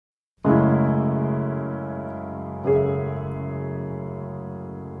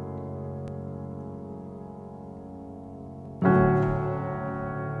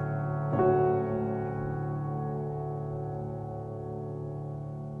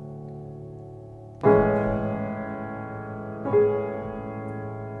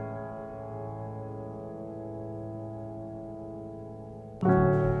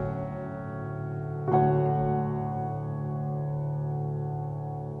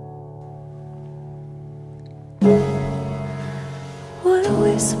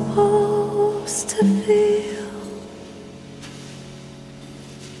supposed to feel?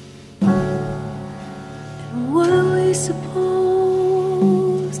 And what are we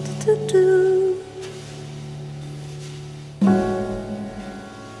supposed to do?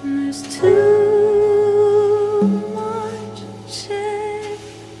 And there's too much change.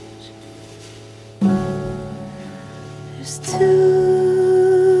 There's too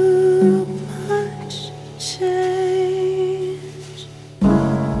much change.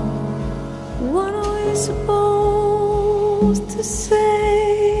 What are we supposed to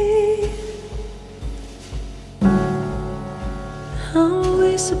say? How are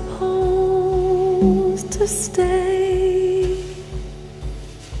we supposed to stay?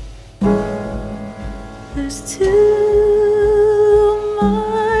 There's too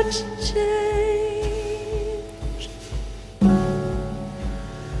much change.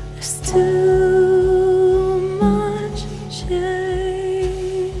 There's too much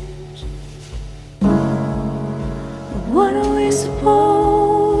change. What are we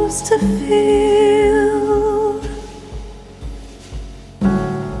supposed to feel?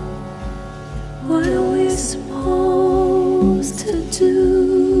 What are we supposed to do?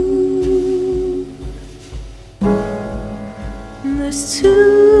 There's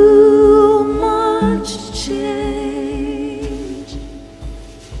too much change.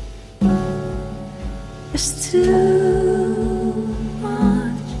 There's too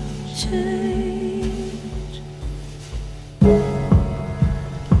much change.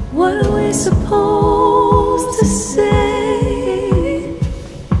 What are we supposed to say?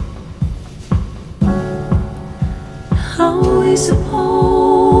 How are we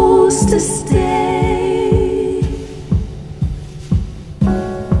supposed to stay?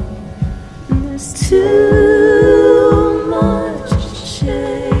 There's too much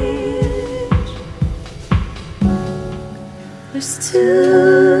change. There's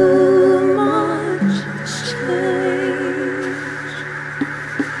too much change.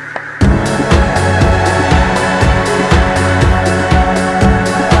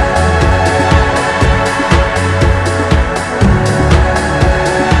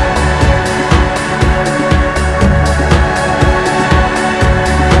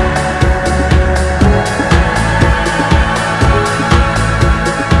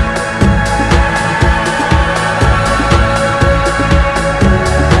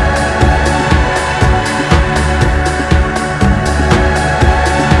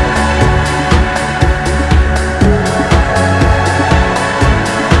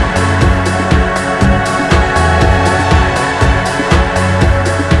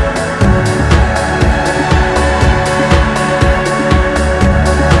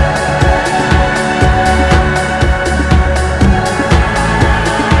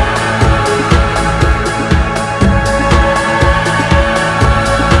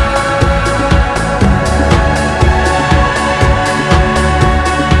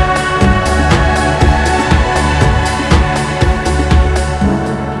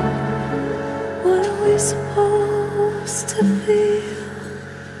 Supposed to feel?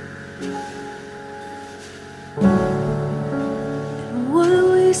 And what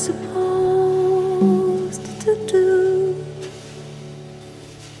are we supposed to do?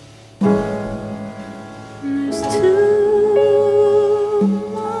 And there's too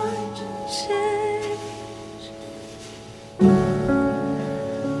much change.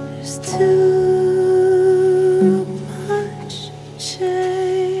 There's too much change.